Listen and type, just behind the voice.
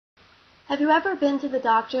Have you ever been to the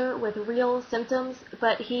doctor with real symptoms,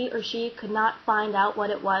 but he or she could not find out what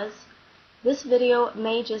it was? This video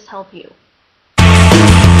may just help you.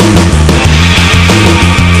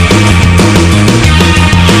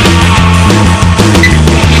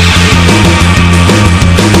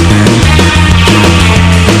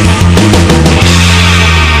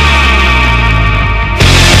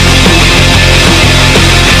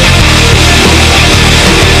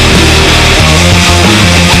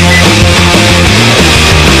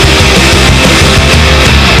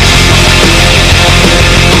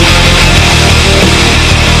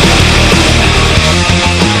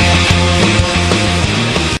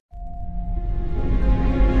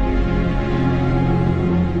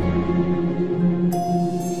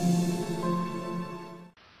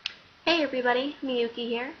 Hey everybody, Miyuki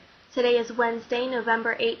here. Today is Wednesday,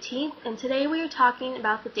 November 18th, and today we are talking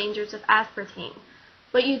about the dangers of aspartame.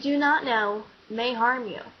 What you do not know may harm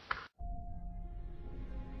you.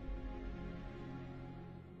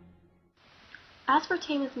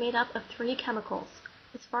 Aspartame is made up of three chemicals: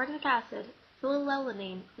 aspartic acid,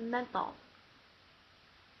 phenylalanine, and menthol.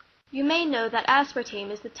 You may know that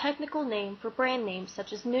aspartame is the technical name for brand names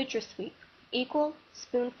such as NutraSweet, Equal,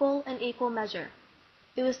 Spoonful, and Equal Measure.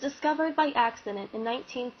 It was discovered by accident in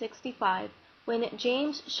 1965 when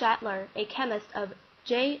James Shatler, a chemist of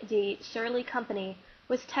J.D. Shirley Company,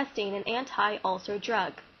 was testing an anti-ulcer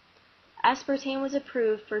drug. Aspartame was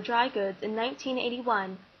approved for dry goods in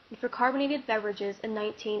 1981 and for carbonated beverages in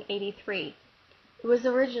 1983. It was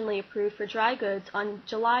originally approved for dry goods on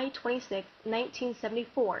July 26,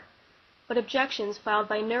 1974, but objections filed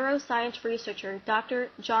by neuroscience researcher Dr.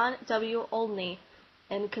 John W. Olney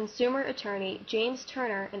and consumer attorney James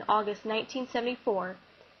Turner in August 1974,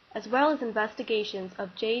 as well as investigations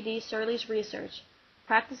of J.D. Shirley's research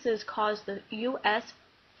practices, caused the U.S.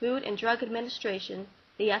 Food and Drug Administration,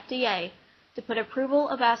 the FDA, to put approval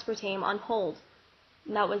of aspartame on hold.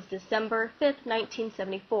 And that was December 5,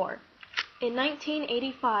 1974. In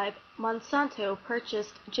 1985, Monsanto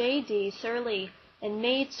purchased J.D. Shirley and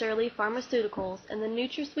made Shirley Pharmaceuticals and the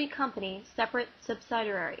NutraSweet Company separate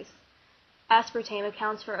subsidiaries. Aspartame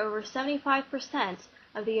accounts for over 75%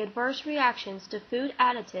 of the adverse reactions to food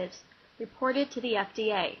additives reported to the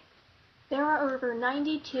FDA. There are over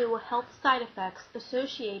 92 health side effects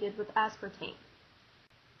associated with aspartame.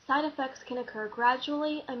 Side effects can occur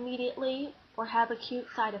gradually, immediately, or have acute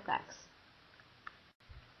side effects.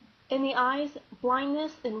 In the eyes,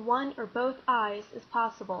 blindness in one or both eyes is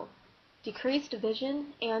possible. Decreased vision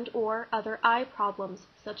and/or other eye problems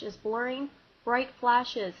such as blurring, bright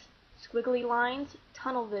flashes, squiggly lines,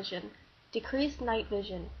 tunnel vision, decreased night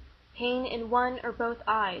vision, pain in one or both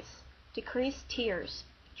eyes, decreased tears,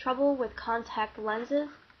 trouble with contact lenses,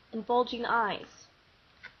 and bulging eyes.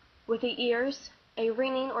 With the ears, a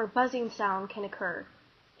ringing or buzzing sound can occur,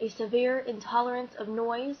 a severe intolerance of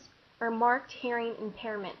noise, or marked hearing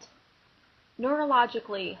impairment.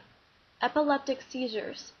 Neurologically, epileptic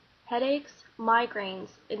seizures, headaches, migraines,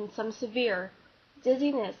 and some severe,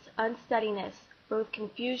 dizziness, unsteadiness, both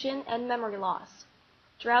confusion and memory loss,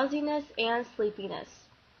 drowsiness and sleepiness,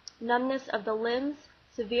 numbness of the limbs,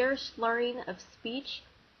 severe slurring of speech,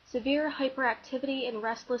 severe hyperactivity and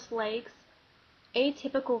restless legs,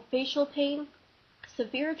 atypical facial pain,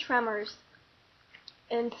 severe tremors,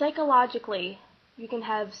 and psychologically, you can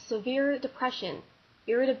have severe depression,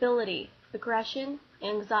 irritability, aggression,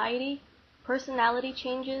 anxiety, personality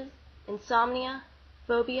changes, insomnia,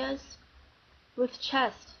 phobias, with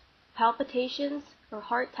chest, palpitations or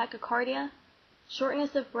heart tachycardia,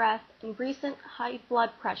 shortness of breath, and recent high blood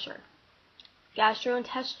pressure,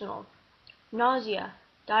 gastrointestinal, nausea,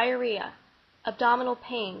 diarrhea, abdominal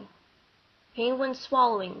pain, pain when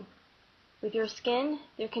swallowing. With your skin,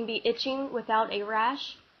 there can be itching without a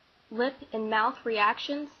rash, lip and mouth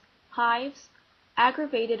reactions, hives,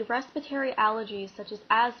 aggravated respiratory allergies such as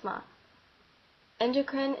asthma,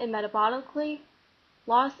 endocrine and metabolically,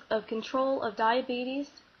 loss of control of diabetes,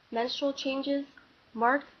 menstrual changes,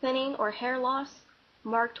 marked thinning or hair loss,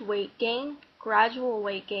 marked weight gain, gradual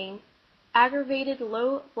weight gain, aggravated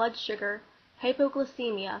low blood sugar,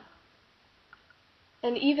 hypoglycemia,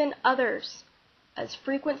 and even others, as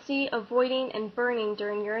frequency of voiding and burning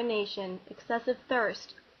during urination, excessive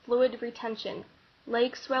thirst, fluid retention,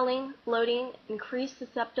 leg swelling, bloating, increased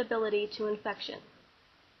susceptibility to infection.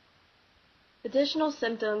 Additional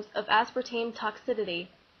symptoms of aspartame toxicity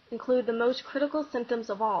include the most critical symptoms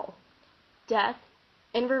of all: death,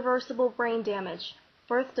 irreversible brain damage,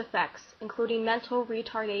 birth defects, including mental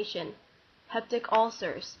retardation, peptic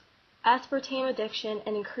ulcers, aspartame addiction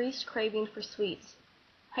and increased craving for sweets,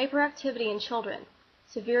 hyperactivity in children,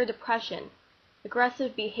 severe depression,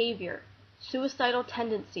 aggressive behavior, Suicidal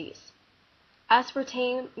tendencies.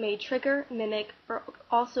 Aspartame may trigger, mimic, or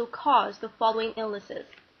also cause the following illnesses: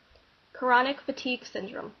 chronic fatigue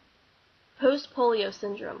syndrome, post-polio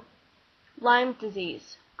syndrome, Lyme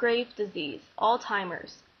disease, Graves' disease,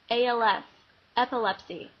 Alzheimer's, ALS,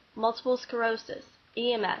 epilepsy, multiple sclerosis,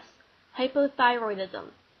 EMS, hypothyroidism,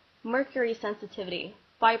 mercury sensitivity,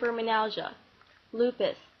 fibromyalgia,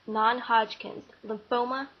 lupus, non-Hodgkin's,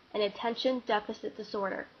 lymphoma, and attention deficit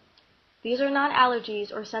disorder. These are not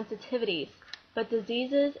allergies or sensitivities, but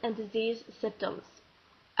diseases and disease symptoms.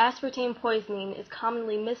 Aspartame poisoning is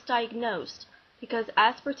commonly misdiagnosed because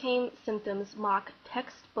aspartame symptoms mock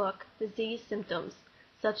textbook disease symptoms,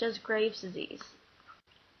 such as Graves' disease.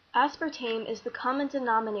 Aspartame is the common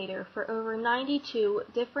denominator for over 92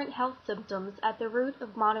 different health symptoms at the root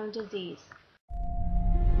of modern disease.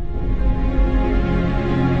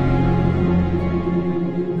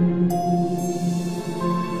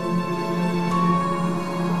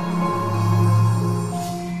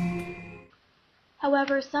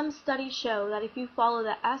 However, some studies show that if you follow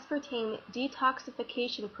the aspartame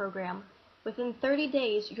detoxification program, within 30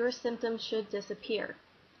 days your symptoms should disappear.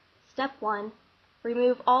 Step 1.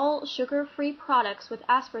 Remove all sugar-free products with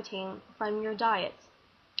aspartame from your diet.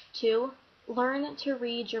 2. Learn to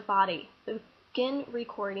read your body. Begin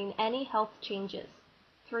recording any health changes.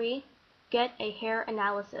 3. Get a hair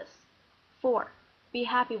analysis. 4. Be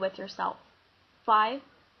happy with yourself. 5.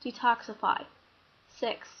 Detoxify.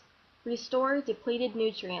 6. Restore depleted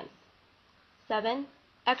nutrients. 7.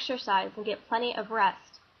 Exercise and get plenty of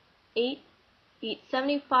rest. 8. Eat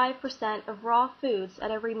 75% of raw foods at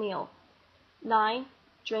every meal. 9.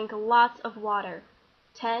 Drink lots of water.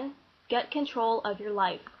 10. Get control of your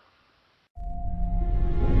life.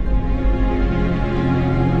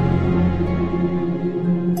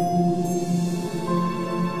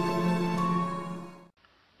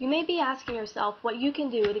 You may be asking yourself what you can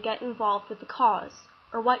do to get involved with the cause,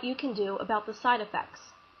 or what you can do about the side effects.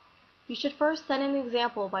 You should first set an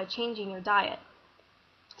example by changing your diet.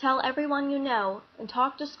 Tell everyone you know and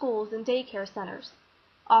talk to schools and daycare centers.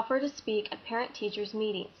 Offer to speak at parent-teachers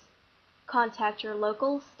meetings. Contact your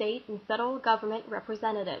local, state, and federal government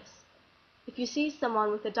representatives. If you see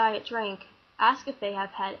someone with a diet drink, ask if they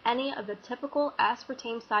have had any of the typical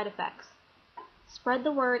aspartame side effects. Spread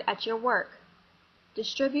the word at your work.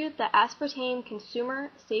 Distribute the Aspartame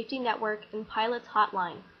Consumer Safety Network and Pilots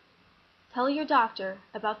Hotline. Tell your doctor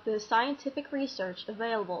about the scientific research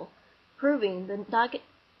available proving the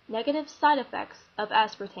negative side effects of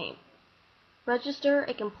aspartame. Register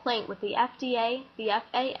a complaint with the FDA, the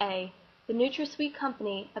FAA, the NutraSweet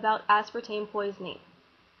company about aspartame poisoning.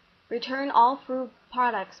 Return all food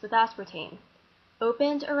products with aspartame,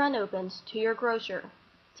 opened or unopened, to your grocer.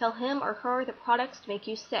 Tell him or her the products make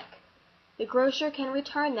you sick. The grocer can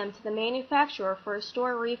return them to the manufacturer for a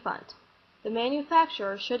store refund. The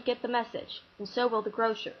manufacturer should get the message, and so will the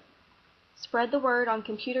grocer. Spread the word on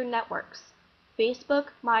computer networks, Facebook,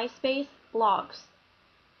 MySpace, blogs.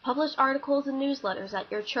 Publish articles and newsletters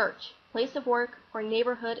at your church, place of work, or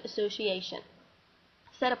neighborhood association.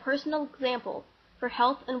 Set a personal example for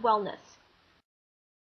health and wellness.